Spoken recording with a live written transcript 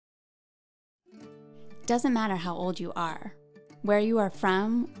doesn't matter how old you are, where you are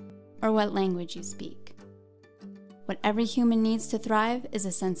from, or what language you speak. What every human needs to thrive is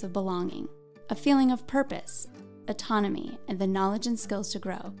a sense of belonging, a feeling of purpose, autonomy, and the knowledge and skills to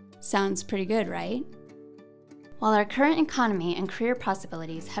grow. Sounds pretty good, right? While our current economy and career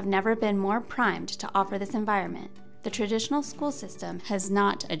possibilities have never been more primed to offer this environment, the traditional school system has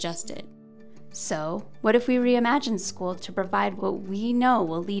not adjusted. So, what if we reimagine school to provide what we know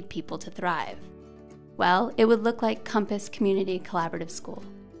will lead people to thrive? Well, it would look like Compass Community Collaborative School.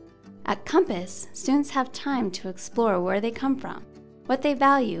 At Compass, students have time to explore where they come from, what they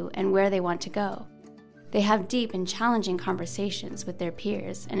value, and where they want to go. They have deep and challenging conversations with their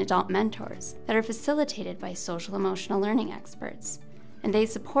peers and adult mentors that are facilitated by social-emotional learning experts, and they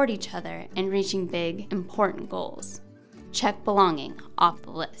support each other in reaching big, important goals. Check belonging off the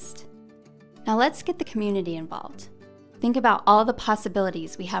list. Now let's get the community involved. Think about all the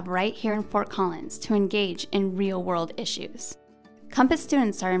possibilities we have right here in Fort Collins to engage in real-world issues. Compass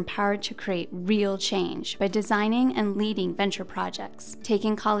students are empowered to create real change by designing and leading venture projects,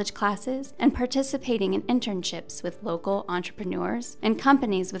 taking college classes, and participating in internships with local entrepreneurs and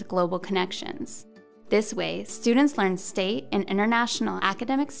companies with global connections. This way, students learn state and international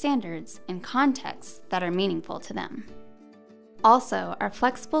academic standards in contexts that are meaningful to them. Also, our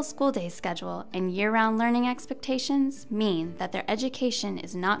flexible school day schedule and year-round learning expectations mean that their education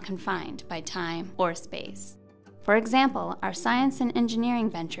is not confined by time or space. For example, our science and engineering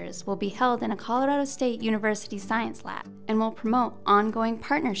ventures will be held in a Colorado State University science lab and will promote ongoing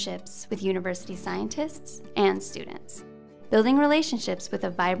partnerships with university scientists and students. Building relationships with a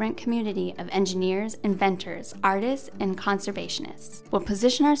vibrant community of engineers, inventors, artists, and conservationists will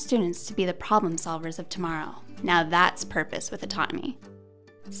position our students to be the problem solvers of tomorrow. Now that's purpose with autonomy.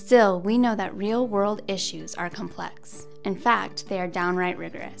 Still, we know that real-world issues are complex. In fact, they are downright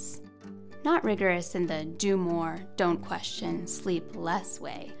rigorous. Not rigorous in the do more, don't question, sleep less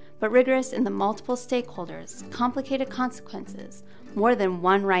way, but rigorous in the multiple stakeholders, complicated consequences, more than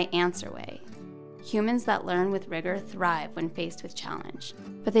one right answer way. Humans that learn with rigor thrive when faced with challenge,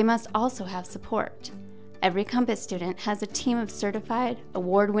 but they must also have support. Every Compass student has a team of certified,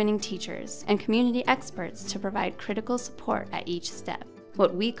 award-winning teachers and community experts to provide critical support at each step,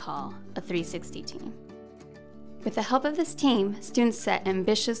 what we call a 360 team. With the help of this team, students set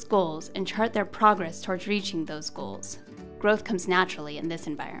ambitious goals and chart their progress towards reaching those goals. Growth comes naturally in this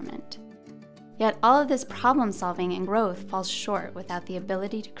environment. Yet all of this problem solving and growth falls short without the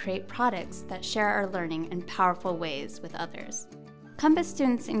ability to create products that share our learning in powerful ways with others. Compass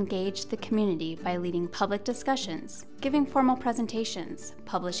students engage the community by leading public discussions, giving formal presentations,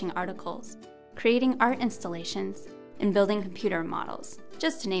 publishing articles, creating art installations, and building computer models,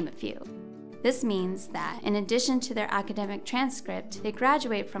 just to name a few. This means that, in addition to their academic transcript, they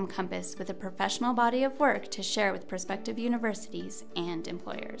graduate from Compass with a professional body of work to share with prospective universities and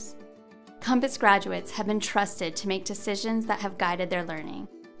employers. Compass graduates have been trusted to make decisions that have guided their learning,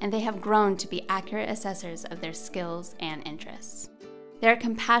 and they have grown to be accurate assessors of their skills and interests. They are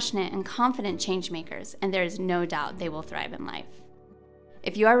compassionate and confident changemakers, and there is no doubt they will thrive in life.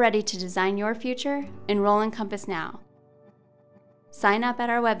 If you are ready to design your future, enroll in Compass now. Sign up at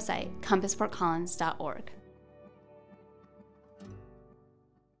our website, compassfortcollins.org.